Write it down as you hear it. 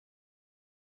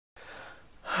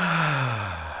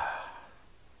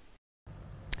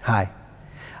Hi,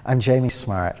 I'm Jamie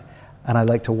Smart, and I'd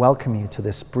like to welcome you to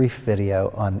this brief video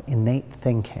on innate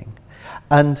thinking.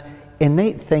 And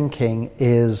innate thinking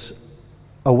is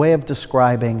a way of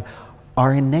describing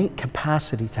our innate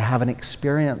capacity to have an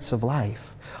experience of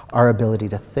life, our ability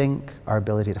to think, our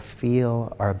ability to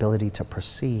feel, our ability to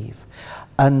perceive.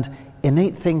 And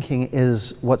innate thinking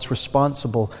is what's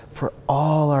responsible for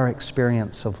all our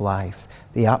experience of life,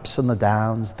 the ups and the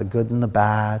downs, the good and the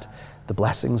bad, the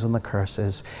blessings and the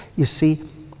curses. You see,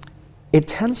 it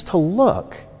tends to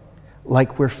look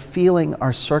like we're feeling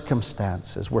our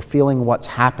circumstances, we're feeling what's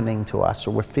happening to us,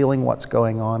 or we're feeling what's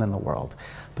going on in the world.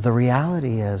 But the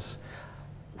reality is,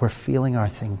 we're feeling our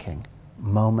thinking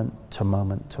moment to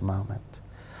moment to moment.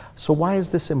 So why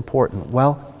is this important?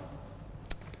 Well,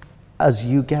 as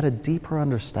you get a deeper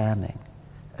understanding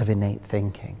of innate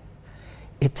thinking,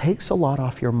 it takes a lot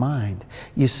off your mind.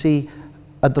 You see,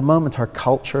 at the moment, our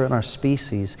culture and our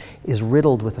species is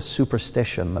riddled with a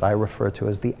superstition that I refer to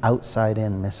as the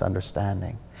outside-in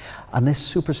misunderstanding. And this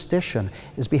superstition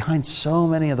is behind so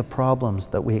many of the problems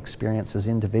that we experience as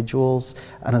individuals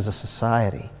and as a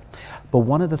society. But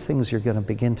one of the things you're going to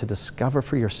begin to discover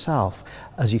for yourself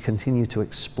as you continue to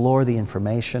explore the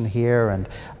information here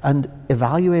and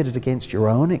evaluate it against your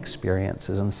own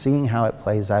experiences and seeing how it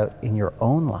plays out in your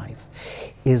own life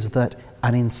is that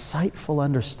an insightful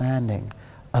understanding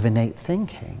of innate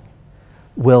thinking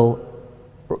will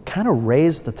kind of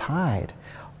raise the tide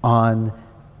on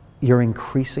your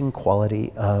increasing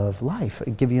quality of life,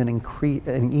 give you an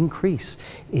increase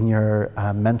in your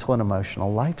mental and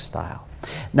emotional lifestyle.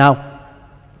 Now,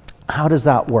 how does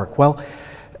that work? Well,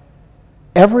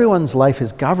 everyone's life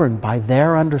is governed by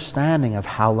their understanding of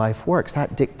how life works.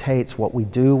 That dictates what we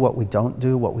do, what we don't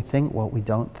do, what we think, what we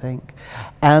don't think.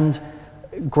 And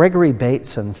Gregory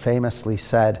Bateson famously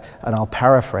said, and I'll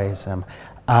paraphrase him,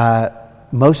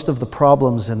 most of the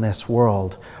problems in this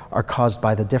world are caused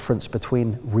by the difference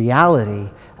between reality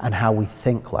and how we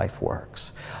think life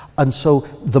works. And so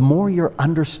the more your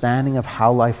understanding of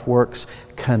how life works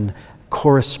can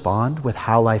correspond with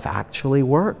how life actually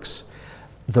works,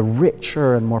 the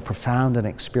richer and more profound an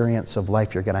experience of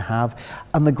life you're going to have,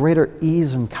 and the greater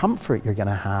ease and comfort you're going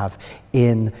to have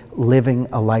in living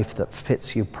a life that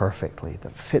fits you perfectly,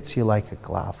 that fits you like a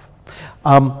glove.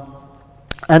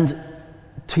 And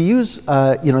to use,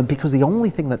 because the only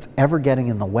thing that's ever getting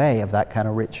in the way of that kind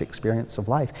of rich experience of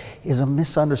life is a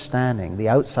misunderstanding, the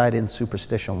outside-in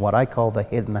superstition, what I call the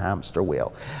hidden hamster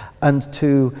wheel. And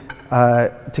to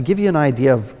give you an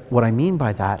idea of what I mean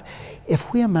by that,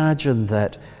 if we imagine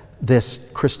that this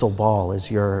crystal ball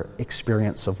is your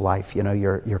experience of life,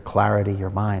 your clarity, your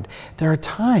mind, there are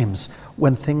times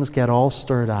when things get all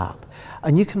stirred up.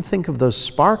 And you can think of those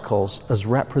sparkles as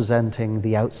representing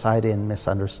the outside-in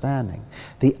misunderstanding.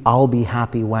 The I'll be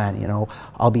happy when,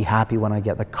 I'll be happy when I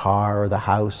get the car or the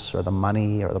house or the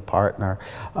money or the partner,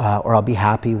 or I'll be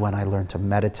happy when I learn to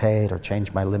meditate or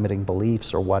change my limiting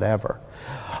beliefs or whatever.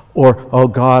 Or, oh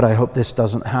God, I hope this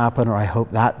doesn't happen, or I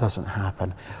hope that doesn't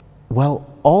happen. Well,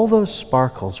 all those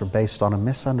sparkles are based on a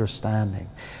misunderstanding,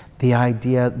 the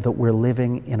idea that we're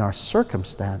living in our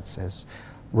circumstances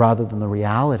rather than the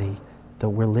reality that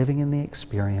we're living in the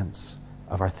experience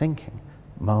of our thinking,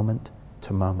 moment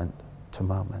to moment to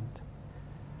moment.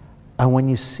 And when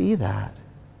you see that,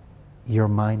 your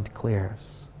mind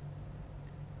clears.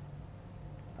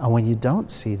 And when you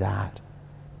don't see that,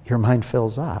 your mind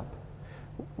fills up.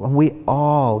 When we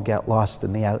all get lost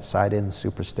in the outside-in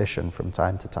superstition from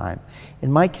time to time.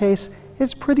 In my case,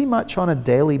 it's pretty much on a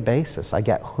daily basis. I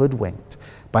get hoodwinked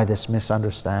by this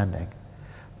misunderstanding.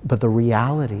 But the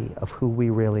reality of who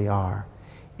we really are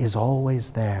is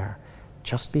always there,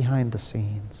 just behind the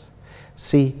scenes.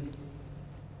 See,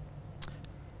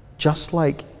 just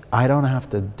like I don't have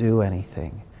to do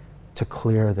anything to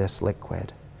clear this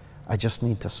liquid, I just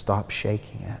need to stop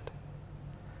shaking it.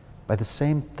 By the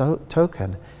same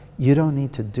token, you don't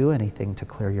need to do anything to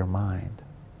clear your mind.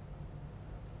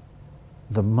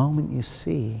 The moment you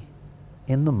see,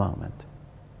 in the moment,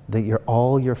 that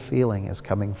all you're feeling is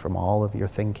coming from all of your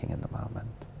thinking in the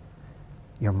moment,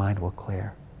 your mind will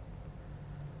clear.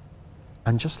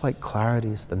 And just like clarity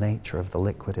is the nature of the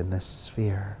liquid in this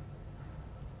sphere,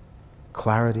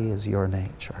 clarity is your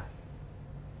nature.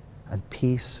 And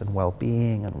peace and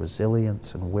well-being and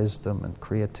resilience and wisdom and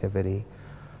creativity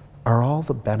are all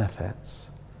the benefits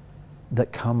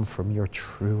that come from your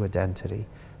true identity,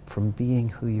 from being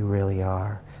who you really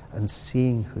are and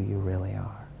seeing who you really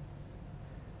are.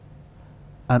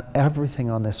 And everything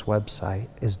on this website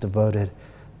is devoted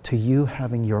to you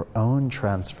having your own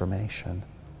transformation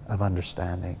of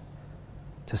understanding,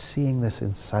 to seeing this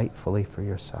insightfully for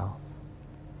yourself.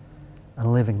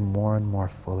 and living more and more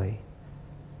fully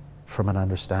from an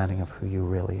understanding of who you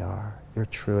really are, your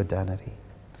true identity.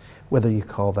 Whether you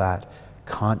call that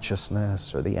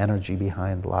consciousness or the energy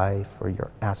behind life or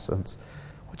your essence,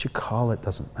 what you call it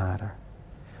doesn't matter.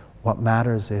 What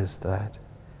matters is that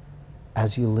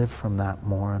as you live from that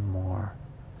more and more,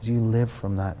 as you live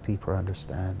from that deeper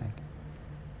understanding,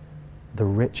 the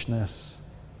richness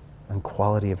and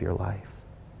quality of your life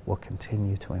will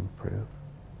continue to improve.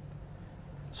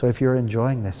 So if you're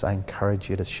enjoying this, I encourage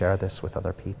you to share this with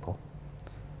other people.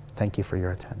 Thank you for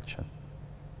your attention.